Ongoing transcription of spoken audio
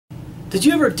Did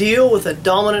you ever deal with a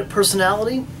dominant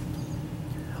personality?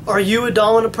 Are you a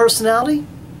dominant personality?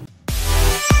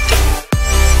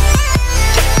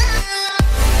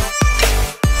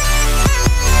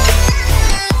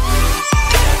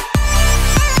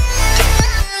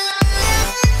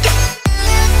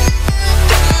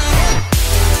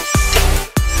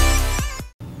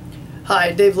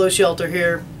 Hi, Dave Loshelder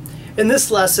here. In this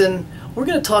lesson, we're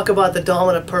going to talk about the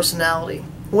dominant personality.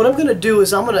 What I'm going to do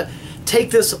is I'm going to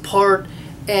take this apart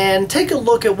and take a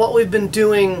look at what we've been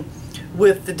doing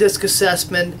with the DISC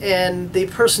assessment and the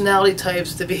personality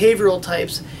types, the behavioral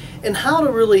types, and how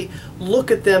to really look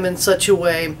at them in such a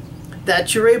way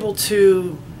that you're able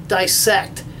to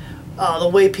dissect the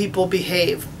way people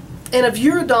behave. And if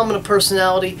you're a dominant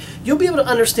personality, you'll be able to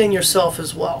understand yourself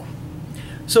as well.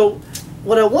 So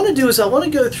what I want to do is I want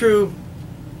to go through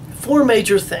four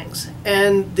major things.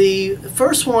 And the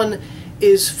first one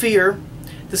is fear.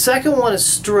 The second one is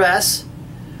stress.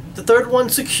 The third one,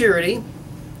 security.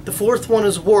 The fourth one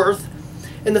is worth.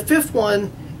 And the fifth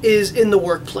one is in the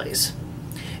workplace.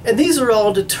 And these are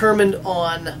all determined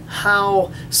on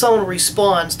how someone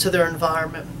responds to their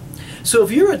environment. So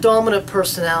if you're a dominant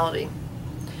personality,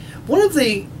 one of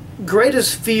the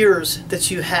greatest fears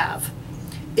that you have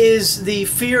is the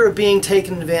fear of being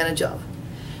taken advantage of.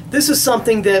 This is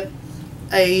something that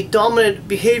a dominant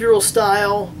behavioral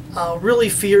style really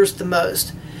fears the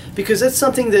most, because it's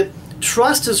something that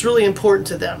trust is really important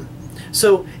to them.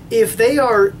 So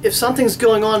if something's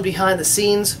going on behind the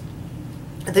scenes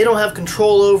and they don't have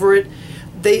control over it,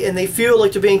 and they feel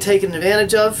like they're being taken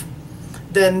advantage of,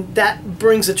 then that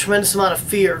brings a tremendous amount of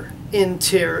fear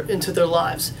into their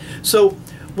lives. So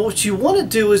what you want to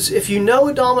do is, if you know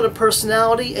a dominant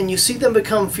personality and you see them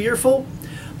become fearful,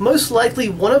 most likely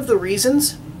one of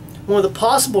the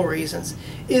possible reasons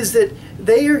is that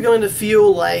they are going to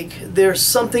feel like there's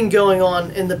something going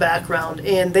on in the background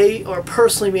and they are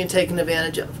personally being taken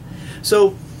advantage of.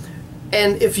 So,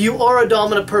 and if you are a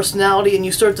dominant personality and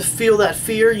you start to feel that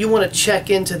fear, you want to check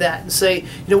into that and say,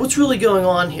 what's really going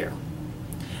on here?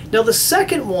 Now the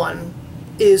second one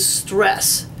is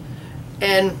stress.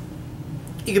 And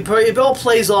it all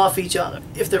plays off each other.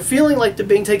 If they're feeling like they're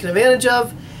being taken advantage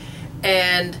of,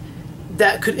 and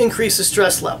that could increase the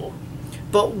stress level.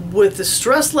 But with the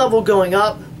stress level going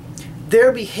up,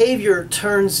 their behavior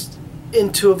turns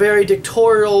into a very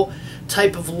dictatorial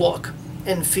type of look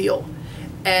and feel.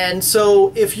 And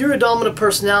so if you're a dominant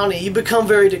personality, you become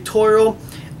very dictatorial,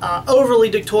 overly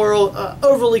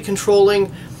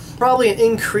controlling, probably an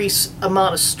increased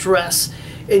amount of stress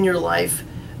in your life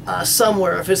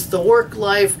somewhere. If it's the work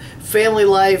life, family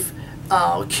life,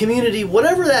 community,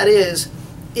 whatever that is,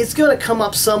 it's going to come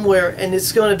up somewhere, and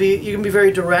you're going to be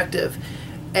very directive,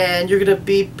 and you're going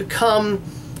to become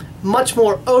much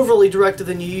more overly directive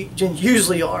than you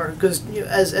usually are, because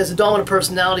as a dominant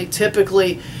personality,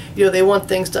 typically they want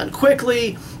things done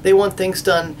quickly, they want things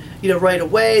done right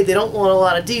away, they don't want a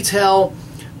lot of detail.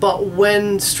 But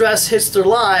when stress hits their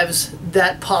lives,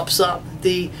 that pops up.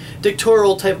 The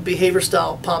dictatorial type of behavior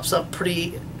style pops up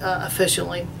pretty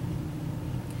efficiently.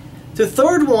 The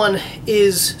third one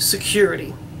is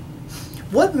security.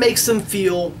 What makes them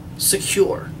feel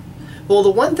secure? Well,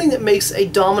 the one thing that makes a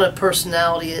dominant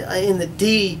personality in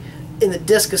the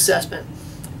DISC assessment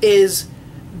is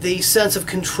the sense of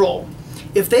control.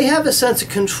 If they have a sense of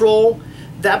control,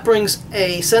 that brings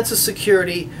a sense of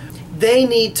security. They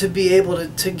need to be able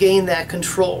to gain that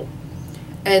control.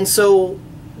 And so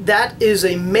that is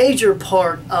a major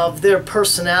part of their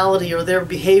personality or their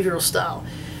behavioral style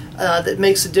that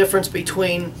makes the difference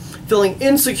between feeling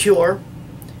insecure,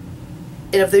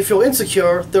 and if they feel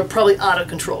insecure, they're probably out of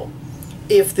control.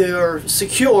 If they're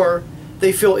secure,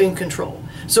 they feel in control.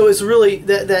 So it's really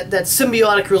that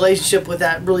symbiotic relationship with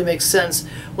that really makes sense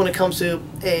when it comes to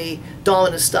a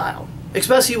dominant style.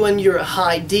 Especially when you're a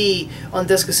high D on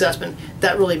DISC assessment,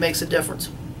 that really makes a difference.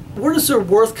 Where does their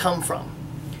worth come from?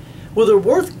 Well, their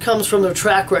worth comes from their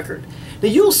track record. Now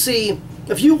you'll see,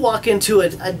 if you walk into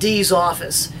a D's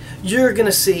office, you're going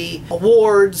to see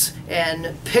awards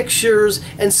and pictures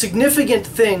and significant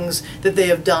things that they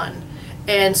have done.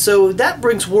 And so that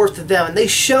brings worth to them, and they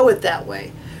show it that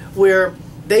way, where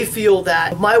they feel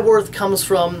that my worth comes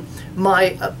from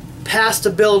my past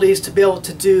abilities to be able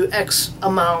to do X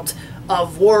amount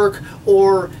of work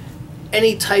or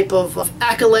any type of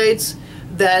accolades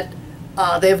that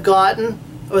they've gotten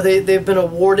or they've been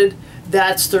awarded.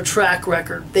 That's their track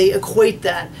record. They equate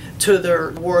that to their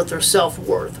worth or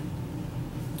self-worth.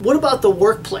 What about the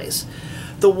workplace?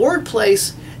 The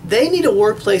workplace, they need a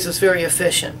workplace that's very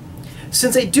efficient.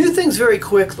 Since they do things very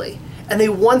quickly and they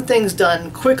want things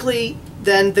done quickly,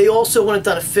 then they also want it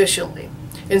done efficiently.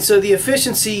 And so the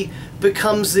efficiency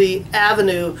becomes the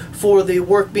avenue for the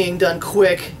work being done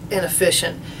quick and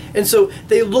efficient. And so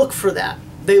they look for that.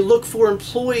 They look for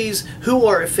employees who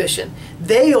are efficient.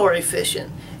 They are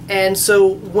efficient. And so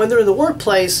when they're in the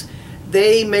workplace,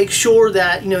 they make sure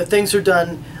that things are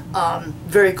done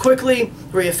very quickly,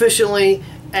 very efficiently,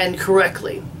 and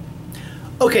correctly.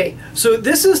 Okay, so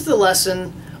this is the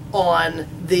lesson on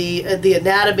the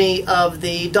anatomy of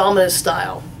the dominant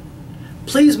style.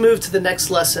 Please move to the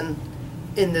next lesson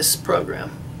in this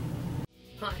program.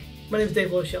 Hi, my name is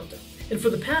Dave Loshelder, and for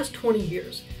the past 20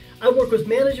 years, I work with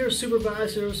managers,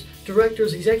 supervisors,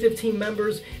 directors, executive team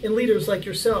members, and leaders like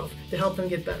yourself to help them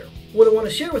get better. What I want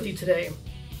to share with you today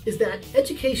is that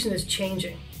education is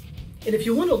changing, and if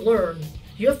you want to learn,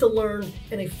 you have to learn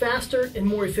in a faster and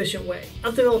more efficient way.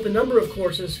 I've developed a number of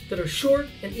courses that are short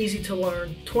and easy to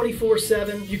learn,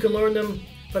 24/7. You can learn them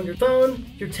from your phone,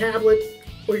 your tablet,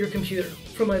 or your computer.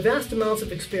 From my vast amounts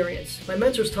of experience, my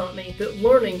mentors taught me that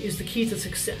learning is the key to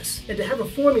success, and to have a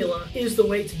formula is the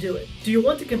way to do it. Do you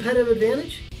want the competitive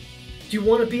advantage? Do you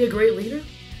want to be a great leader?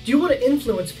 Do you want to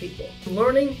influence people?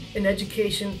 Learning and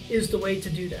education is the way to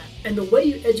do that. And the way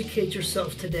you educate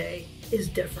yourself today is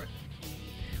different.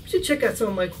 You should check out some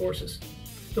of my courses.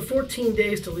 The 14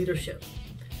 Days to Leadership,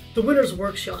 the Winner's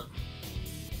Workshop,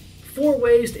 4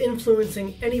 Ways to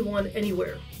Influencing Anyone,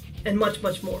 Anywhere, and much,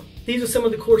 much more. These are some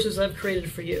of the courses I've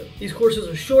created for you. These courses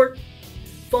are short,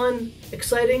 fun,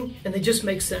 exciting, and they just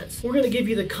make sense. We're going to give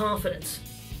you the confidence.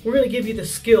 We're going to give you the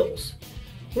skills.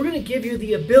 We're going to give you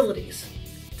the abilities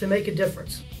to make a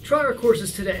difference. Try our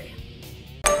courses today.